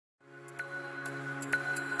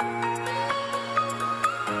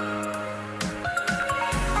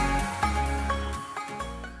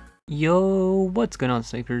Yo, what's going on,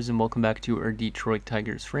 snipers, and welcome back to our Detroit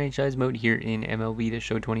Tigers franchise mode here in MLB The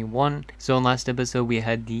Show 21. So in last episode we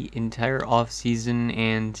had the entire off season,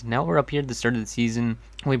 and now we're up here at the start of the season.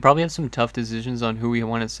 We probably have some tough decisions on who we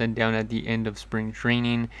want to send down at the end of spring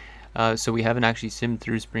training. So we haven't actually simmed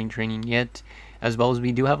through spring training yet, as well as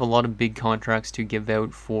we do have a lot of big contracts to give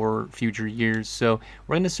out for future years. So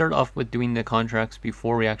we're going to start off with doing the contracts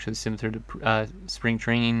before we actually sim through the spring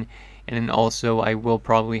training. And then also I will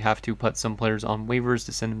probably have to put some players on waivers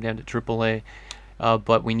to send them down to AAA.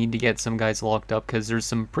 But we need to get some guys locked up because there's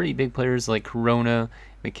some pretty big players like Corona,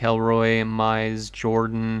 McElroy, Mize,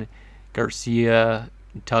 Jordan, Garcia,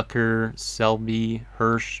 Tucker, Selby,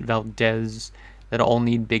 Hirsch, Valdez, that all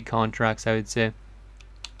need big contracts, I would say.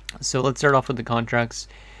 So let's start off with the contracts.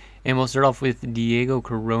 And we'll start off with Diego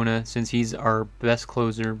Corona, since he's our best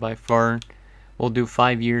closer by far. We'll do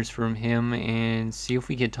 5 years from him and see if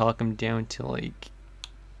we could talk him down to like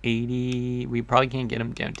 80. We probably can't get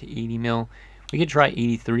him down to 80 mil. We could try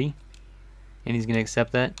 83, and he's going to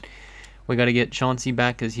accept that. We got to get Chauncey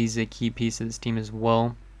back because he's a key piece of this team as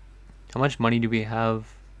well. How much money do we have?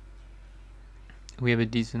 We have a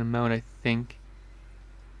decent amount, I think.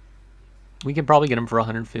 We could probably get him for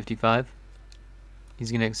 155. He's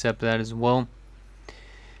going to accept that as well.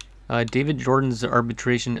 David Jordan's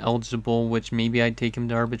arbitration eligible, which maybe I'd take him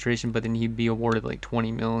to arbitration, but then he'd be awarded like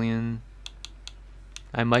 20 million.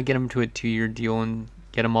 I might get him to a 2-year deal and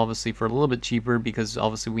get him obviously for a little bit cheaper, because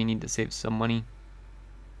obviously we need to save some money.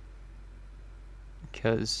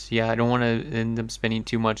 Because, yeah, I don't want to end up spending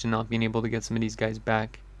too much and not being able to get some of these guys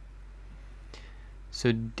back.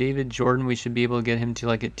 So David Jordan, we should be able to get him to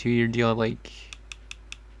like a 2-year deal at like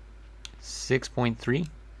 6.3.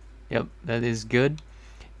 Yep, that is good.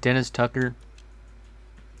 Dennis Tucker,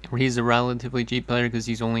 he's a relatively cheap player because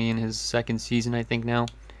he's only in his 2nd season, I think, now.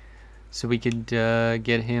 So we could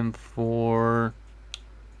get him for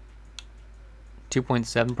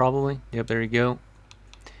 2.7 probably. Yep, there you go.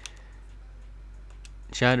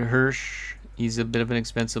 Chad Hirsch, he's a bit of an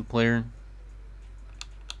expensive player.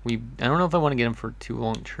 I don't know if I want to get him for too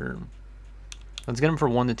long term. Let's get him for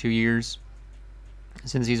 1 to 2 years,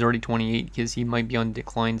 since he's already 28, because he might be on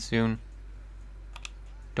decline soon.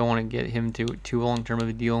 Don't want to get him to too long term of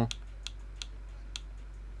a deal.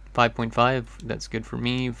 5.5, that's good for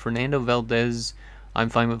me. Fernando Valdez, I'm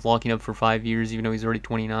fine with locking up for 5 years, even though he's already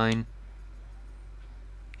 29,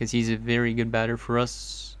 because he's a very good batter for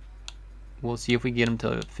us. We'll see if we get him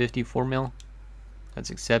to 54 mil. That's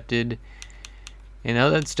accepted. And now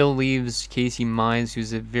that still leaves Casey Mize,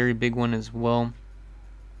 who's a very big one as well.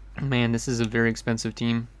 Man, this is a very expensive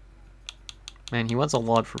team. Man, he wants a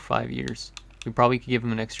lot for 5 years. We probably could give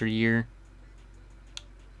him an extra year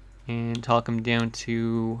and talk him down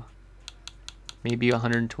to maybe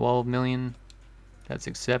 112 million. That's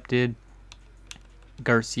accepted.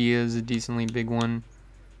 Garcia is a decently big one.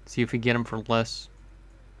 See if we get him for less.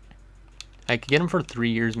 I could get him for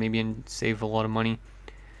 3 years maybe and save a lot of money,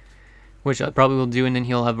 which I probably will do, and then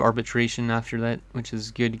he'll have arbitration after that, which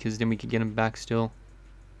is good because then we could get him back still.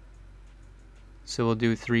 So we'll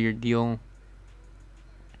do a 3-year deal,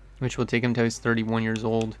 which will take him till he's 31 years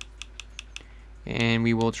old. And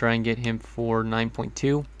we will try and get him for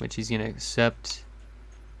 9.2, which he's going to accept.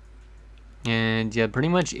 And yeah, pretty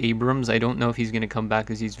much Abrams, I don't know if he's going to come back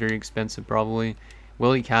because he's very expensive probably.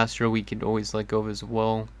 Willie Castro, we could always let go of as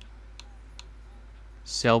well.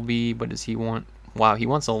 Selby, what does he want? Wow, he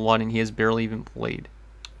wants a lot and he has barely even played.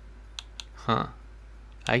 Huh.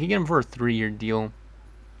 I could get him for a 3-year deal,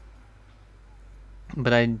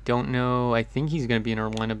 but I don't know. I think he's going to be in our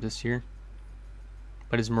lineup this year,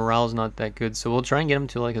 but his morale's not that good. So we'll try and get him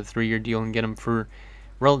to like a 3-year deal and get him for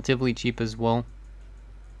relatively cheap as well.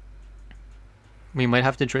 We might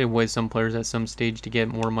have to trade away some players at some stage to get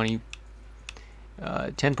more money.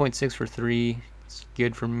 10.6 for 3. It's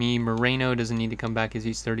good for me. Moreno doesn't need to come back because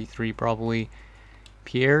he's 33 probably.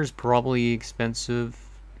 Pierre's probably expensive.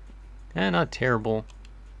 Not terrible.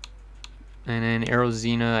 And then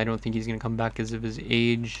Arizona, I don't think he's going to come back because of his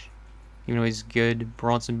age, even though he's good.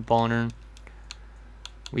 Bronson Bonner,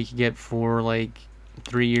 we could get for like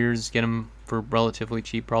 3 years, get him for relatively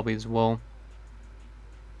cheap probably as well,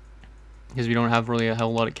 because we don't have really a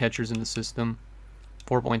hell lot of catchers in the system.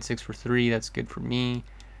 4.6 for 3, that's good for me.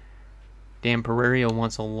 Dan Pereira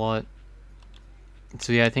wants a lot.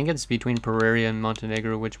 So yeah, I think it's between Pereira and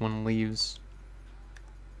Montenegro which one leaves.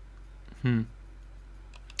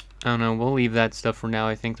 I don't know, we'll leave that stuff for now,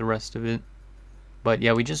 I think, the rest of it. But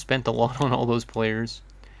yeah, we just spent a lot on all those players.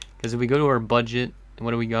 Because if we go to our budget,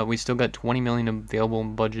 what do we got? We still got 20 million available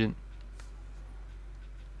in budget.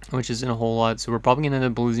 which isn't a whole lot. So we're probably going to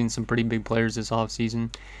end up losing some pretty big players this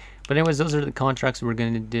offseason. But anyways, those are the contracts we're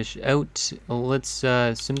going to dish out. Let's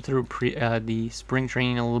sim through the spring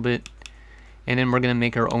training a little bit. And then we're going to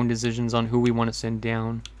make our own decisions on who we want to send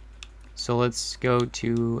down. So let's go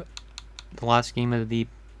to the last game of the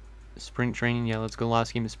spring training. Yeah, let's go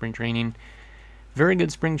last game of spring training. Very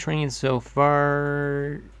good spring training so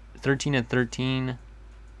far. 13-13.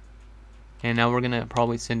 And now we're going to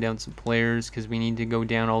probably send down some players because we need to go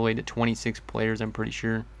down all the way to 26 players, I'm pretty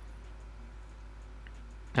sure.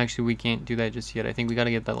 Actually, we can't do that just yet. I think we got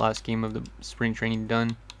to get that last game of the spring training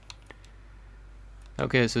done.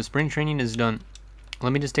 Okay, so spring training is done.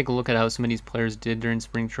 Let me just take a look at how some of these players did during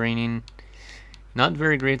spring training. Not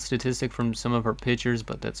very great statistic from some of our pitchers,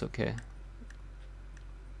 but that's okay.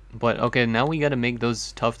 But okay, now we got to make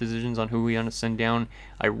those tough decisions on who we want to send down.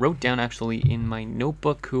 I wrote down actually in my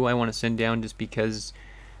notebook who I want to send down just because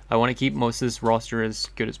I want to keep most of this roster as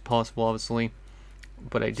good as possible, obviously.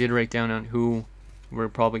 But I did write down on who we're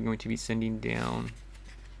probably going to be sending down.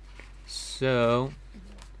 So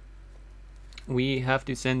we have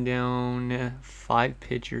to send down 5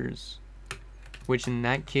 pitchers, which in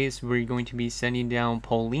that case we're going to be sending down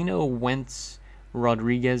Paulino, Wentz,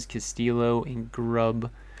 Rodriguez, Castillo, and Grubb.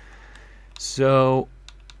 So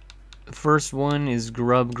first one is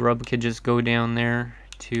Grubb. Grubb could just go down there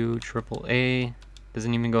to AAA.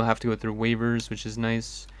 Doesn't even have to go through waivers, which is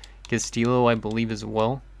nice. Castillo, I believe, as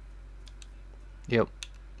well. Yep.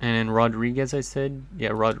 And then Rodriguez, I said. Yeah,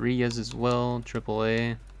 Rodriguez as well,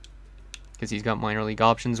 AAA. Because he's got minor league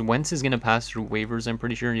options. Wentz is going to pass through waivers, I'm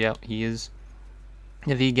pretty sure. Yeah, he is.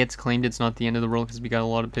 If he gets claimed, it's not the end of the world because we got a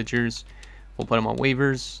lot of pitchers. We'll put him on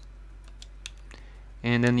waivers.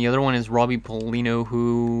 And then the other one is Robbie Paulino,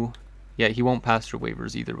 who, yeah, he won't pass through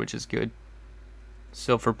waivers either, which is good.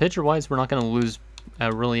 So for pitcher-wise, we're not going to lose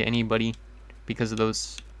really anybody because of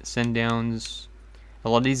those send-downs. A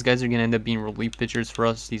lot of these guys are going to end up being relief pitchers for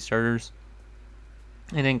us, these starters.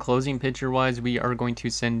 And then closing pitcher-wise, we are going to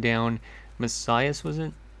send down Messias, was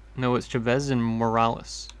it? No, it's Chavez and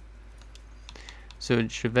Morales. So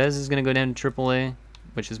Chavez is going to go down to AAA,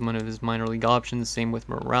 which is one of his minor league options. Same with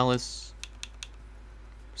Morales.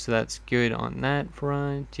 So that's good on that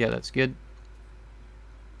front. Yeah, that's good.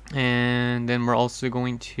 And then we're also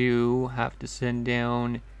going to have to send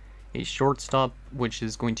down a shortstop, which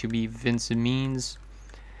is going to be Vincent Means.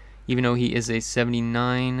 Even though he is a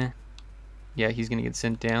 79, yeah, he's going to get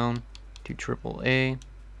sent down to AAA.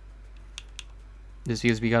 Just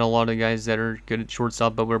because we got a lot of guys that are good at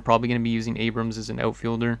shortstop, but we're probably going to be using Abrams as an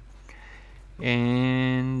outfielder.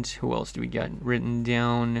 And who else do we got written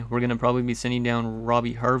down? We're going to probably be sending down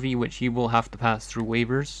Robbie Harvey, which he will have to pass through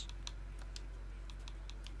waivers,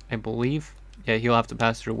 I believe. Yeah, he'll have to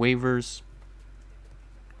pass through waivers.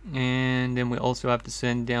 And then we also have to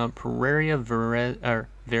send down Pereira,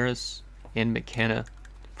 Veras, and McKenna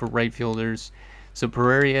for right fielders. So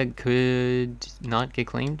Pereira could not get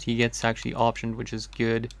claimed. He gets actually optioned, which is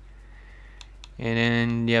good. And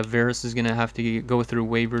then, yeah, Veras is going to have to go through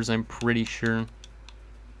waivers, I'm pretty sure.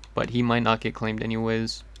 But he might not get claimed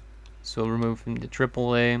anyways. So we'll remove him to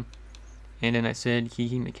AAA. And then I said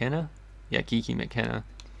Kiki McKenna? Yeah, Kiki McKenna.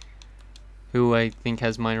 Who I think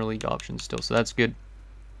has minor league options still, so that's good.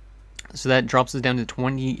 So that drops us down to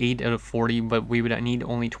 28 out of 40, but we would need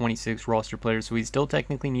only 26 roster players. So we still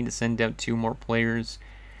technically need to send out 2 more players,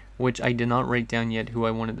 which I did not write down yet who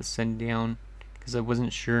I wanted to send down because I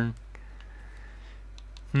wasn't sure.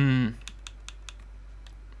 I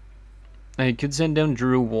could send down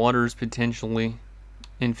Drew Waters potentially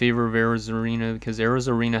in favor of Arizarena because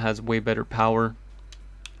Arizarena has way better power.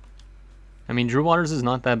 I mean, Drew Waters is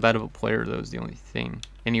not that bad of a player, though, is the only thing.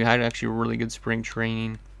 And you had actually a really good spring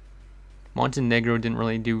training. Montenegro didn't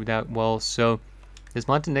really do that well, so does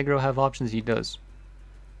Montenegro have options? He does.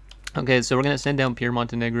 Okay, so we're going to send down Pierre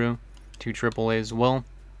Montenegro to AAA as well.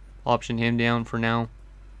 Option him down for now.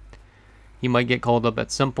 He might get called up at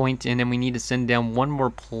some point, and then we need to send down 1 more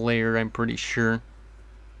player, I'm pretty sure.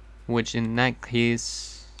 Which in that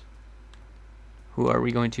case, who are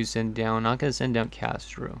we going to send down? Not going to send down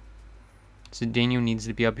Castro. So Daniel needs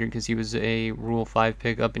to be up here because he was a Rule 5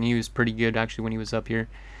 pickup, and he was pretty good actually when he was up here.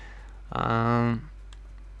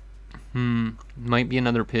 Might be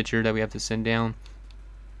another pitcher that we have to send down.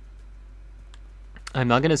 I'm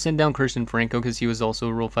not going to send down Christian Franco because he was also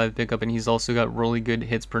a Rule 5 pickup, and he's also got really good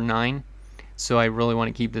hits per 9. So I really want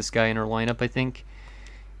to keep this guy in our lineup, I think.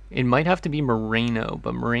 It might have to be Moreno,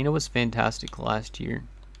 but Moreno was fantastic last year.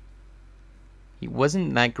 He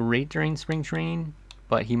wasn't that great during spring training,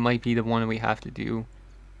 but he might be the one we have to do.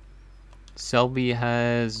 Selby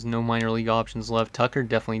has no minor league options left. Tucker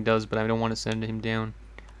definitely does, but I don't want to send him down.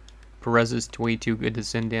 Perez is way too good to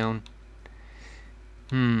send down.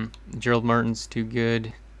 Gerald Martin's too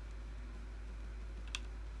good.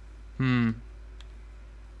 I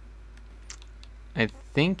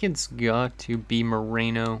think it's got to be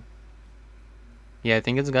Moreno. Yeah, I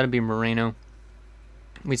think it's got to be Moreno.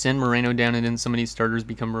 We send Moreno down and then some of these starters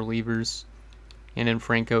become relievers. And then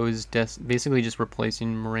Franco is basically just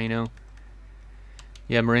replacing Moreno.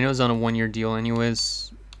 Yeah, Moreno's on a 1-year deal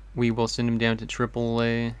anyways. We will send him down to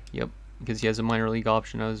AAA. Yep, because he has a minor league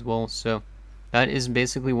option as well. So that is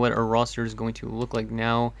basically what our roster is going to look like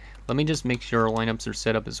now. Let me just make sure our lineups are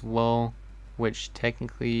set up as well, which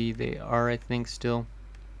technically they are, I think, still.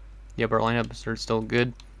 Yep, our lineups are still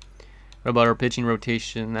good. What about our pitching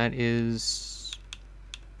rotation? That is...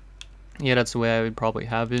 yeah, that's the way I would probably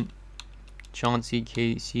have it. Chauncey,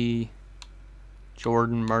 Casey,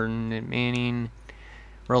 Jordan, Martin, and Manning.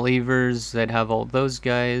 Relievers that have all those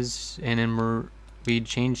guys. And then we'd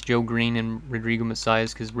change Joe Green and Rodrigo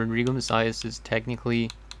Messias, because Rodrigo Messias is technically...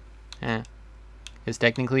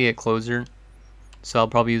 a closer. So I'll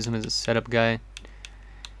probably use him as a setup guy.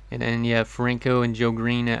 And then, yeah, Franco and Joe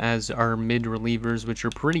Green as our mid relievers, which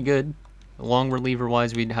are pretty good. Long reliever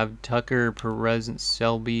wise, we'd have Tucker, Perez, and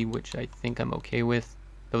Selby, which I think I'm okay with.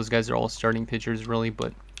 Those guys are all starting pitchers, really,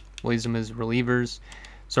 but we'll use them as relievers.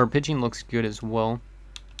 So our pitching looks good as well.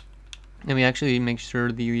 And we actually make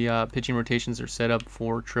sure the pitching rotations are set up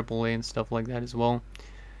for AAA and stuff like that as well.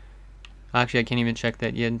 Actually, I can't even check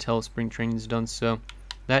that yet until spring training is done, so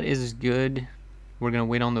that is good. We're going to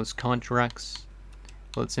wait on those contracts.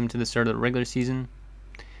 Let's send him to the start of the regular season.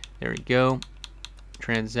 There we go.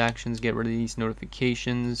 Transactions, get rid of these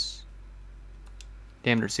notifications.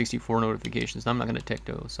 Damn, there's 64 notifications. I'm not going to take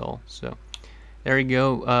those all. So there we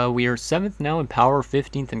go. We are 7th now in power,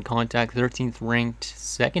 15th in contact, 13th ranked,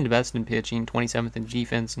 2nd best in pitching, 27th in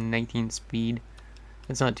defense, and 19th speed.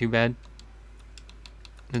 That's not too bad.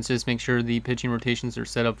 Let's just make sure the pitching rotations are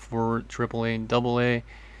set up for AAA and AA.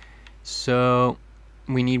 So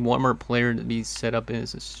we need one more player to be set up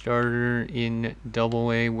as a starter in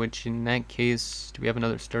AA, which in that case, do we have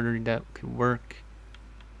another starter that could work?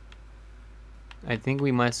 I think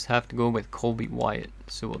we must have to go with Colby Wyatt.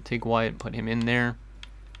 So we'll take Wyatt and put him in there.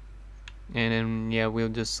 And then, yeah, we'll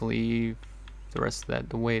just leave the rest of that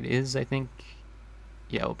the way it is, I think.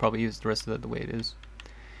 Yeah, we'll probably use the rest of that the way it is.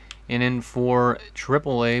 And then for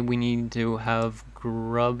AAA, we need to have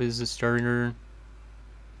Grubb as a starter.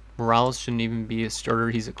 Morales shouldn't even be a starter,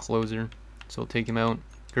 he's a closer. So we'll take him out.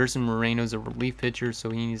 Gerson Moreno's a relief pitcher, so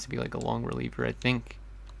he needs to be like a long reliever, I think.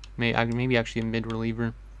 Maybe actually a mid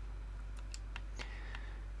reliever.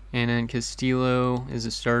 And then Castillo is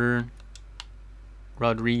a starter.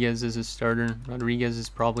 Rodriguez is a starter. Rodriguez is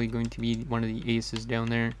probably going to be one of the aces down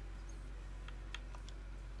there.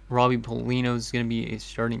 Robbie Polino is going to be a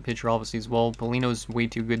starting pitcher obviously as well. Polino's way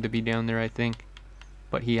too good to be down there, I think.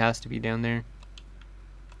 But he has to be down there.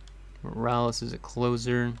 Morales is a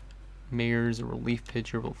closer. Mayer's a relief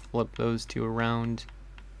pitcher. We'll flip those two around.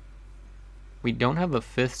 We don't have a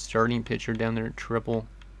 5th starting pitcher down there at triple.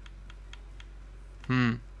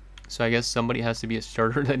 So I guess somebody has to be a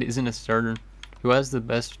starter that isn't a starter. Who has the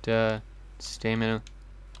best stamina?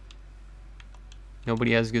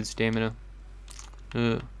 Nobody has good stamina.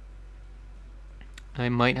 Ugh. I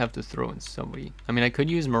might have to throw in somebody. I mean, I could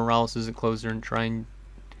use Morales as a closer and try and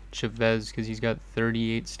Chavez because he's got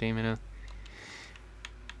 38 stamina.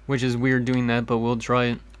 Which is weird doing that, but we'll try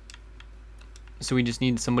it. So we just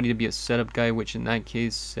need somebody to be a setup guy, which in that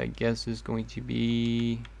case, I guess, is going to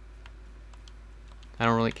be... I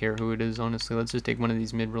don't really care who it is, honestly. Let's just take one of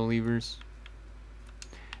these mid relievers.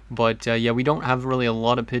 But, yeah, we don't have really a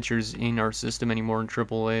lot of pitchers in our system anymore in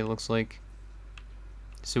AAA, it looks like.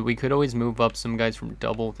 So we could always move up some guys from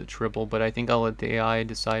double to triple, but I think I'll let the AI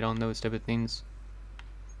decide on those type of things.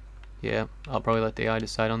 Yeah, I'll probably let the AI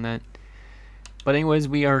decide on that. But anyways,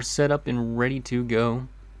 we are set up and ready to go.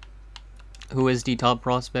 Who is the top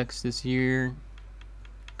prospects this year?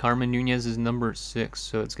 Carmen Nunez is number 6,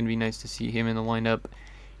 so it's going to be nice to see him in the lineup.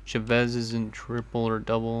 Chavez is in triple or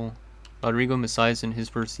double. Rodrigo Messias in his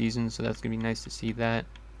first season, so that's going to be nice to see that.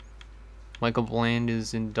 Michael Bland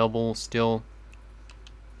is in double still.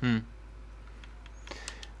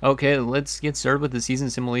 Okay, let's get started with the season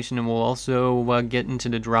simulation, and we'll also get into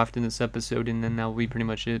the draft in this episode, and then that'll be pretty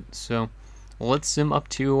much it. So let's sim up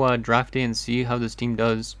to draft day and see how this team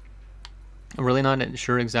does. I'm really not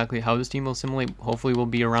sure exactly how this team will simulate. Hopefully we'll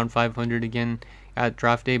be around 500 again at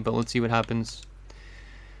draft day, but let's see what happens.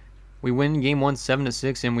 We win game 1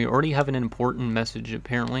 7-6, and we already have an important message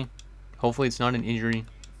apparently. Hopefully it's not an injury.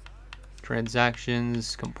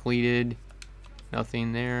 Transactions completed.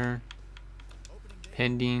 Nothing there.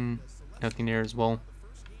 Pending. nothing there as well.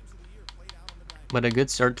 But a good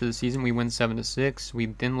start to the season. We win 7-6. We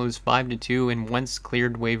then lose 5-2, and Wentz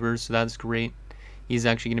cleared waivers, so that's great. He's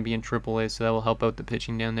actually going to be in AAA, so that will help out the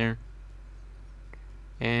pitching down there.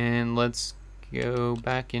 And let's go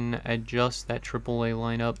back and adjust that AAA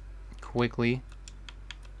lineup quickly.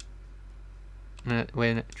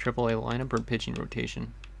 Wait, AAA lineup or pitching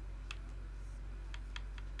rotation?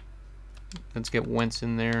 Let's get Wentz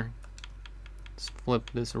in there. Let's flip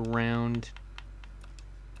this around.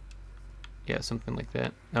 Yeah, something like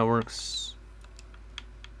that. That works.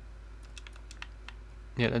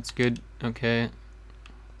 Yeah, that's good. Okay.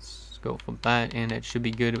 Let's go for that, and it should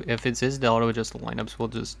be good. If it says to auto adjust the lineups, we'll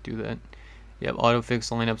just do that. Yep, auto fix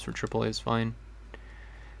lineups for AAA is fine.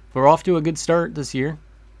 We're off to a good start this year.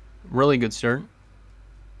 Really good start.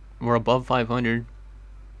 We're above 500.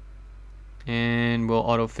 And we'll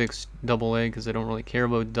auto fix AA because I don't really care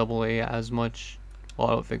about AA as much. We'll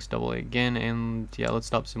auto fix AA again, and yeah, let's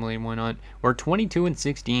stop simulating. Why not? We're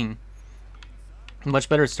 22-16. Much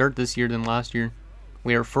better start this year than last year.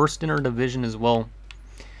 We are first in our division as well.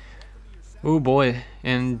 Oh boy,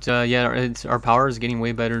 and yeah, our power is getting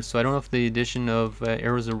way better. So I don't know if the addition of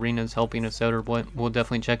Arrows Arena is helping us out or what. We'll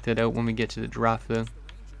definitely check that out when we get to the draft, though.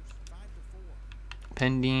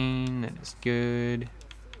 Pending, that is good.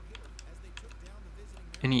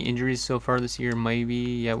 Any injuries so far this year? Maybe.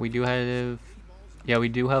 Yeah, we do have. Yeah, we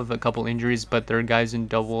do have a couple injuries, but they're guys in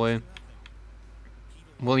AA.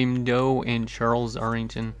 William Doe and Charles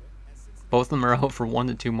Arrington. Both of them are out for 1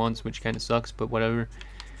 to 2 months, which kind of sucks, but whatever.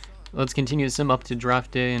 Let's continue to sim up to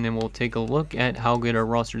draft day, and then we'll take a look at how good our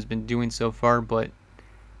roster's been doing so far. But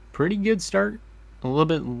pretty good start. A little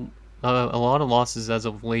bit, a lot of losses as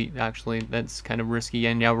of late, actually. That's kind of risky,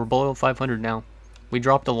 and yeah, we're below 500 now. We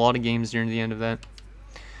dropped a lot of games during the end of that.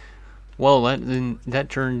 Well, that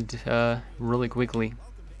turned really quickly.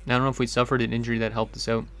 I don't know if we suffered an injury that helped us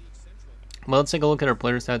out. Well, let's take a look at our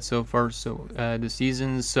player stats so far. So the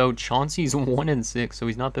season. So Chauncey's 1-6, so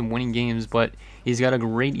he's not been winning games, but he's got a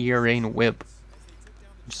great ERA and WHIP,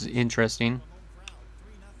 which is interesting.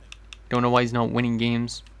 Don't know why he's not winning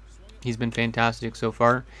games. He's been fantastic so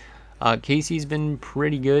far. Casey's been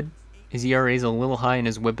pretty good. His ERA is a little high and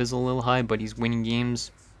his WHIP is a little high, but he's winning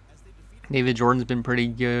games. David Jordan's been pretty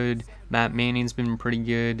good. Matt Manning's been pretty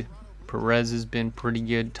good. Perez has been pretty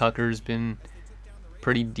good. Tucker's been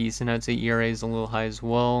pretty decent. I'd say ERA is a little high as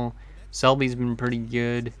well. Selby's been pretty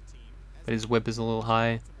good, but his WHIP is a little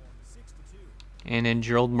high. And then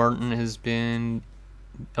Gerald Martin has been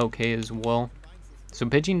okay as well. So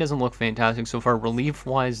pitching doesn't look fantastic so far.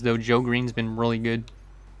 Relief-wise, though, Joe Green's been really good.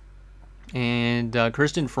 And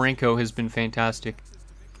Kristen Franco has been fantastic.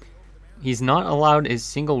 He's not allowed a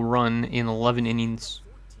single run in 11 innings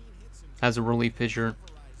as a relief pitcher.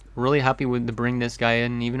 Really happy with to bring this guy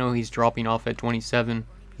in, even though he's dropping off at 27.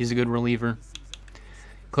 He's a good reliever.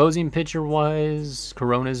 Closing pitcher-wise,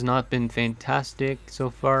 Corona's not been fantastic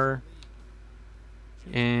so far.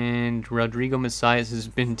 And Rodrigo Messias has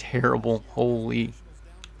been terrible. Holy.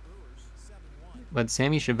 But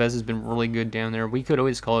Sammy Chavez has been really good down there. We could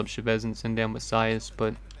always call up Chavez and send down Messias,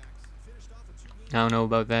 but I don't know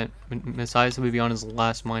about that. Messias will be on his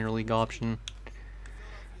last minor league option.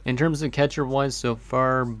 In terms of catcher-wise so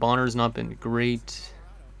far, Bonner's not been great.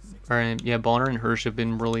 Yeah, Bonner and Hirsch have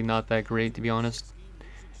been really not that great, to be honest.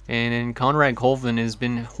 And then Conrad Colvin has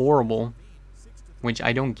been horrible, which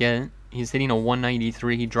I don't get. He's hitting a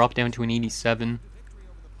 193. He dropped down to an 87.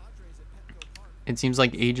 It seems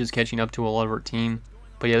like age is catching up to a lot of our team.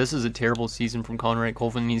 But yeah, this is a terrible season from Conrad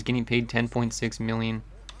Colvin. He's getting paid $10.6 million.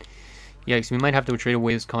 Yikes, we might have to trade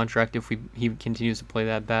away his contract if he continues to play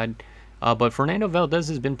that bad. But Fernando Valdez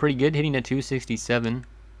has been pretty good, hitting a 267.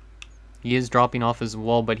 He is dropping off as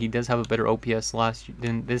well, but he does have a better OPS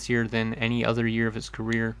this year than any other year of his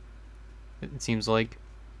career, it seems like.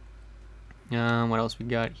 What else we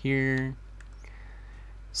got here?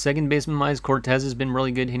 Second baseman wise, Cortez has been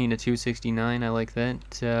really good, hitting a 269. I like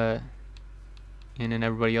that. And then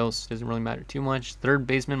everybody else doesn't really matter too much. Third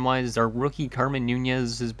baseman wise, our rookie Carmen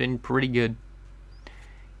Nunez has been pretty good.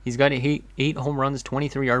 He's got 8 home runs,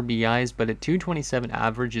 23 RBIs, but a 227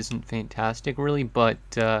 average isn't fantastic really, but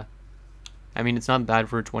I mean, it's not bad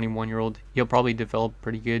for a 21-year-old. He'll probably develop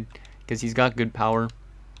pretty good because he's got good power.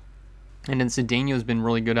 And then Cedeno's been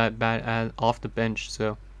really good at off the bench,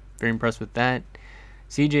 so very impressed with that.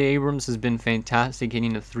 CJ Abrams has been fantastic,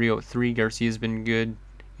 hitting a 303. Garcia's been good,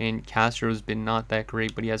 and Castro's been not that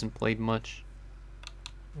great, but he hasn't played much.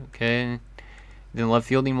 Okay. Then left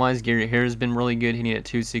fielding wise, Gary Hare's been really good, hitting at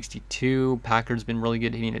 262. Packard's been really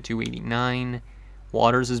good, hitting at 289.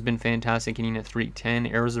 Waters has been fantastic, hitting at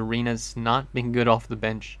 310. Arena's not been good off the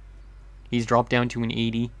bench. He's dropped down to an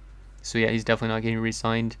 80. So yeah, he's definitely not getting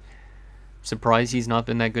re-signed. Surprised he's not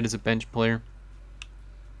been that good as a bench player.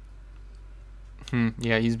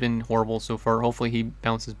 Yeah, he's been horrible so far. Hopefully he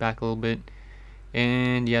bounces back a little bit.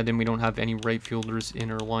 And yeah, then we don't have any right fielders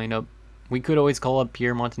in our lineup. We could always call up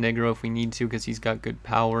Pierre Montenegro if we need to, because he's got good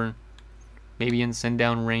power. Maybe and send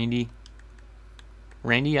down Randy.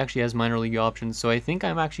 Randy actually has minor league options, so I think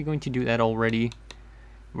I'm actually going to do that already.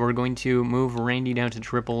 We're going to move Randy down to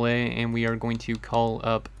AAA, and we are going to call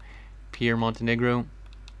up Pierre Montenegro.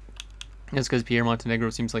 That's because Pierre Montenegro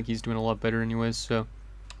seems like he's doing a lot better anyways, so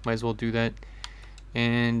might as well do that.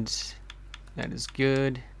 And that is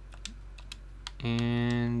good.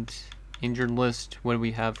 And injured list, what do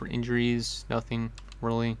we have for injuries? Nothing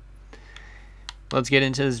really. Let's get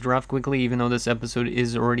into this draft quickly, even though this episode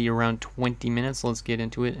is already around 20 minutes. Let's get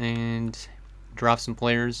into it and draft some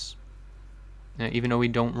players. Even though we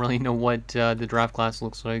don't really know what the draft class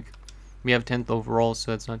looks like. We have 10th overall,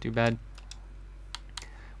 so that's not too bad.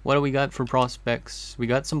 What do we got for prospects? We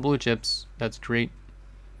got some blue chips. That's great.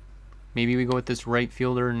 Maybe we go with this right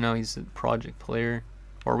fielder. No, he's a project player.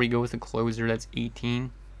 Or we go with a closer. That's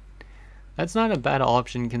 18. That's not a bad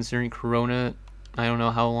option considering Corona. I don't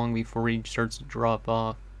know how long before he starts to drop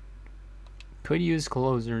off. Could use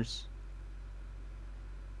closers.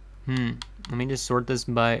 Let me just sort this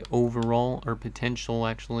by overall or potential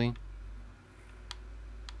actually.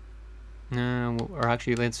 Or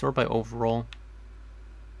actually let's sort by overall.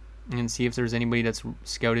 And see if there's anybody that's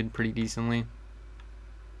scouted pretty decently.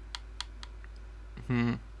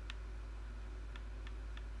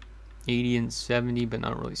 80 and 70, but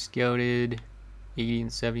not really scouted. 80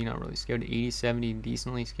 and 70, not really scouted. 80, 70,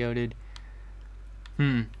 decently scouted.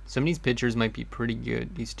 Some of these pitchers might be pretty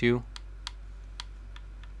good. These two.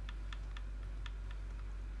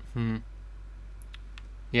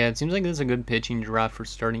 Yeah, it seems like this is a good pitching draft for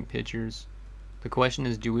starting pitchers. The question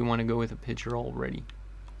is, do we want to go with a pitcher already?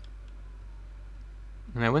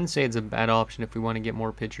 And I wouldn't say it's a bad option if we want to get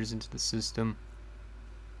more pitchers into the system.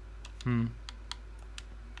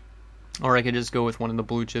 Or I could just go with one of the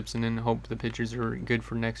blue chips and then hope the pitchers are good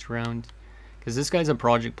for next round. Because this guy's a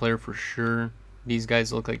project player for sure. These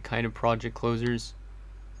guys look like kind of project closers.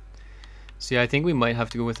 So yeah, I think we might have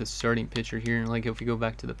to go with a starting pitcher here. Like if we go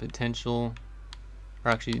back to the potential,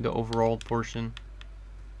 or actually the overall portion.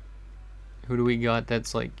 Who do we got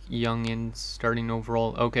that's like young and starting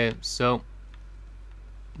overall? Okay, so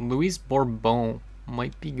Luis Bourbon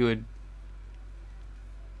might be good.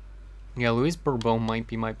 Yeah, Luis Bourbon might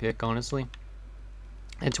be my pick, honestly.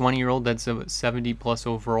 A 20-year-old that's a 70 plus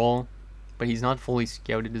overall, but he's not fully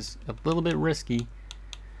scouted, is a little bit risky.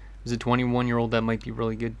 There's a 21-year-old that might be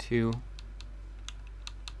really good too.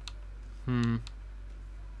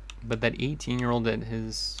 But that 18-year-old that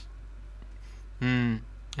has... I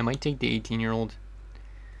might take the 18-year-old.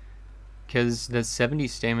 Because the 70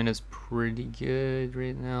 stamina is pretty good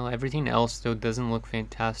right now. Everything else, though, doesn't look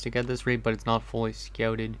fantastic at this rate, but it's not fully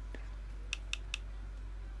scouted.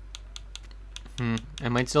 I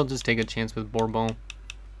might still just take a chance with Bourbon.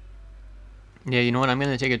 Yeah, you know what? I'm going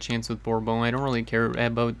to take a chance with Bourbon. I don't really care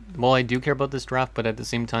about... Well, I do care about this draft, but at the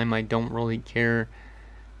same time, I don't really care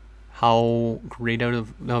how great out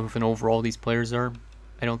of an overall these players are.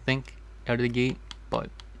 I don't think, out of the gate. But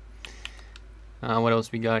what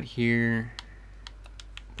else we got here?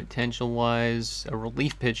 Potential-wise, a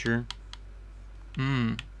relief pitcher.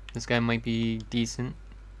 This guy might be decent.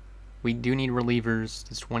 We do need relievers.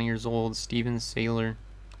 He's 20 years old. Steven Saylor.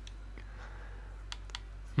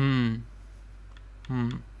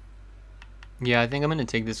 Yeah, I think I'm going to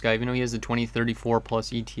take this guy. Even though he has a 2034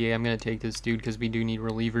 plus ETA, I'm going to take this dude because we do need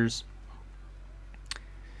relievers.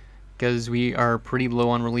 Because we are pretty low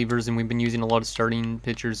on relievers and we've been using a lot of starting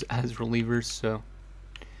pitchers as relievers, so.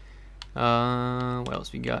 What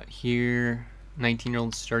else we got here?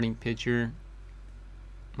 19-year-old starting pitcher.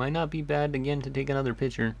 Might not be bad again to take another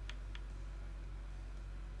pitcher.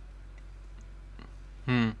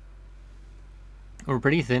 We're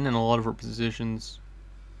pretty thin in a lot of our positions.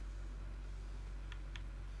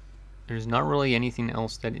 There's not really anything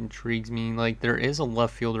else that intrigues me. Like, there is a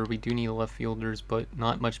left fielder. We do need left fielders, but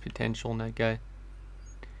not much potential in that guy.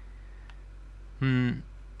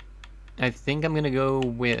 I think I'm going to go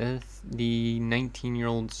with the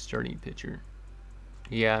 19-year-old starting pitcher.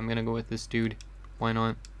 Yeah, I'm going to go with this dude. Why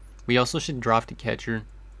not? We also should draft a catcher.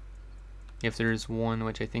 If there's one,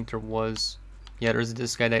 which I think there was. Yeah, there's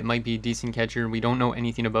this guy that might be a decent catcher. We don't know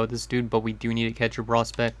anything about this dude, but we do need a catcher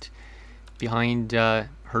prospect behind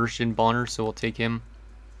Hirsch and Bonner, so we'll take him.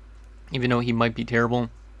 Even though he might be terrible,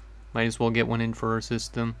 might as well get one in for our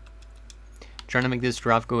system. Trying to make this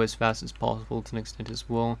draft go as fast as possible to an extent as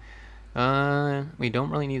well. We don't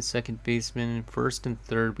really need second baseman. First and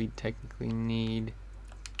third, we technically need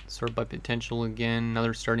sort by potential again.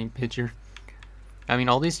 Another starting pitcher. I mean,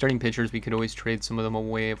 all these starting pitchers, we could always trade some of them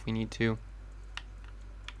away if we need to.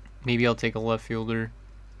 Maybe I'll take a left fielder.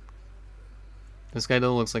 This guy,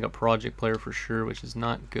 though, looks like a project player for sure, which is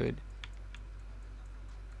not good.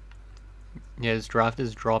 Yeah, his draft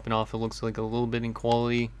is dropping off. It looks like a little bit in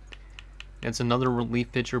quality. It's another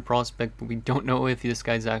relief pitcher prospect, but we don't know if this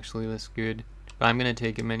guy's actually this good. But I'm going to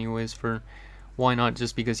take him anyways for why not,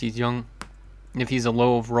 just because he's young. If he's a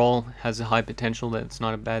low overall, has a high potential, that's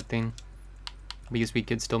not a bad thing. Because we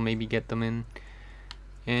could still maybe get them in.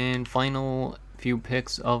 And final few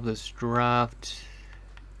picks of this draft.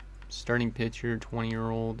 Starting pitcher,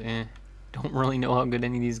 20-year-old. Don't really know how good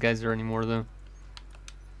any of these guys are anymore, though.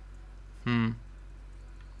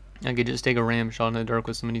 I could just take a ram shot in the dark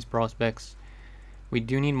with some of these prospects. We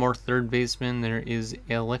do need more third basemen. There is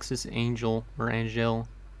Alexis Angel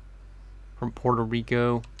from Puerto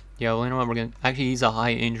Rico. Yeah, well, you know what, we're gonna actually, he's a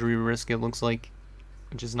high injury risk, it looks like,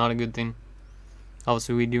 which is not a good thing.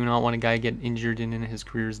 Obviously, we do not want a guy get injured and then his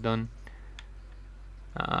career is done.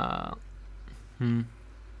 I'm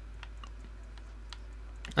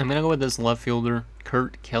gonna go with this left fielder,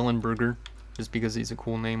 Kurt Kellenberger, just because he's a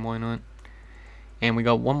cool name, why not? And we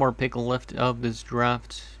got one more pick left of this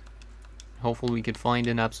draft. Hopefully we could find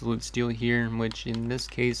an absolute steal here, which in this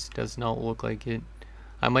case does not look like it.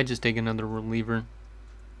 I might just take another reliever.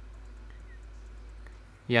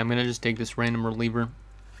 Yeah, I'm gonna just take this random reliever,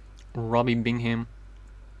 Robbie Bingham.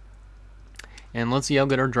 And let's see how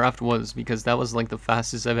good our draft was, because that was like the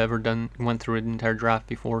fastest I've ever went through an entire draft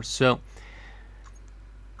before. So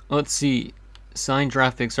let's see. Signed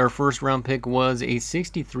draft picks. Our first round pick was a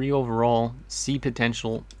 63 overall, C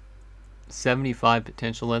potential, 75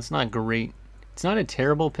 potential. That's not great. It's not a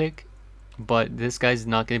terrible pick, but this guy's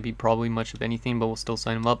not going to be probably much of anything, but we'll still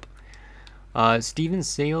sign him up. Steven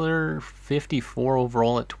Saylor, 54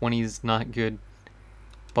 overall at 20 is not good,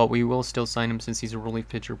 but we will still sign him since he's a relief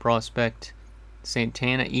pitcher prospect.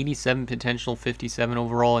 Santana, 87 potential, 57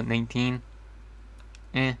 overall at 19.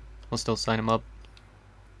 We'll still sign him up.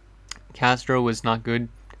 Castro was not good.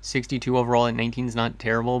 62 overall at 19 is not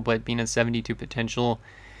terrible, but being a 72 potential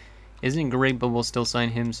isn't great, but we'll still sign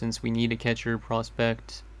him since we need a catcher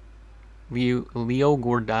prospect. Leo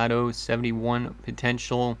Gordado, 71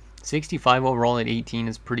 potential. 65 overall at 18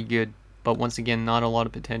 is pretty good, but once again, not a lot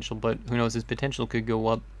of potential, but who knows, his potential could go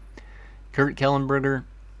up. Kurt Kellenberger,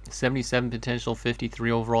 77 potential,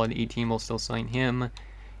 53 overall at 18, we'll still sign him.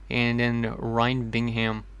 And then Ryan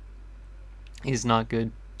Bingham is not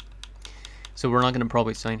good, so we're not going to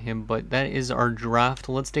probably sign him, but that is our draft.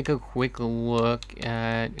 Let's take a quick look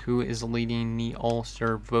at who is leading the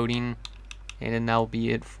All-Star voting, and then that'll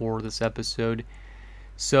be it for this episode.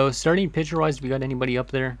 So starting pitcher-wise, we got anybody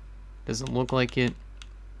up there? Doesn't look like it.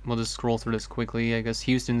 We'll just scroll through this quickly. I guess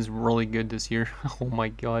Houston's really good this year. Oh my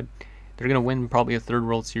god. They're going to win probably a third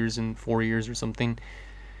World Series in 4 years or something.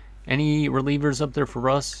 Any relievers up there for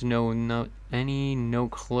us? No, not any. No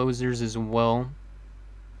closers as well.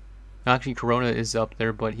 Actually, Corona is up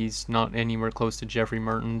there, but he's not anywhere close to Jeffrey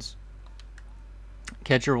Martins.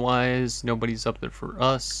 Catcher-wise, nobody's up there for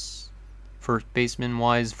us. First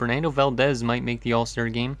baseman-wise, Fernando Valdez might make the All-Star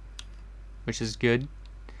game, which is good.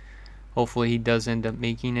 Hopefully he does end up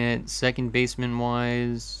making it. Second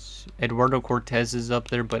baseman-wise, Eduardo Cortez is up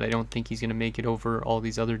there, but I don't think he's going to make it over all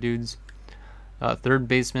these other dudes. Third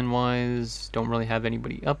baseman-wise, don't really have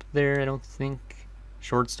anybody up there, I don't think.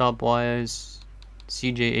 Shortstop-wise,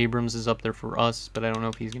 CJ Abrams is up there for us, but I don't know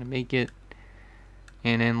if he's going to make it.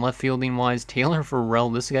 And then left fielding wise, Taylor Farrell.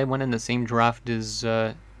 This guy went in the same draft as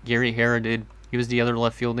Gary Hara did. He was the other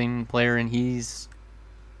left fielding player, and he's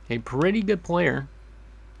a pretty good player.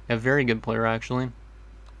 A very good player, actually.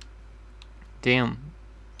 Damn.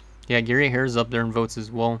 Yeah, Gary Hara's up there in votes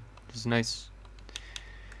as well, which is nice.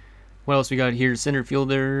 What else we got here? Center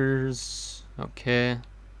fielders. Okay.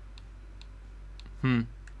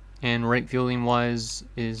 And right fielding wise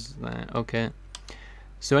is that. Okay.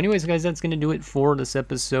 So anyways, guys, that's going to do it for this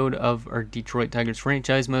episode of our Detroit Tigers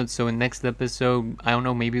franchise mode. So in next episode, I don't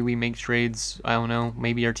know, maybe we make trades. I don't know.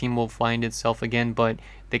 Maybe our team will find itself again. But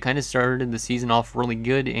they kind of started the season off really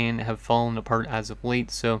good and have fallen apart as of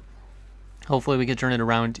late. So hopefully we can turn it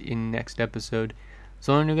around in next episode.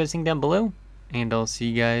 So let me know what you guys think down below. And I'll see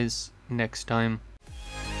you guys next time.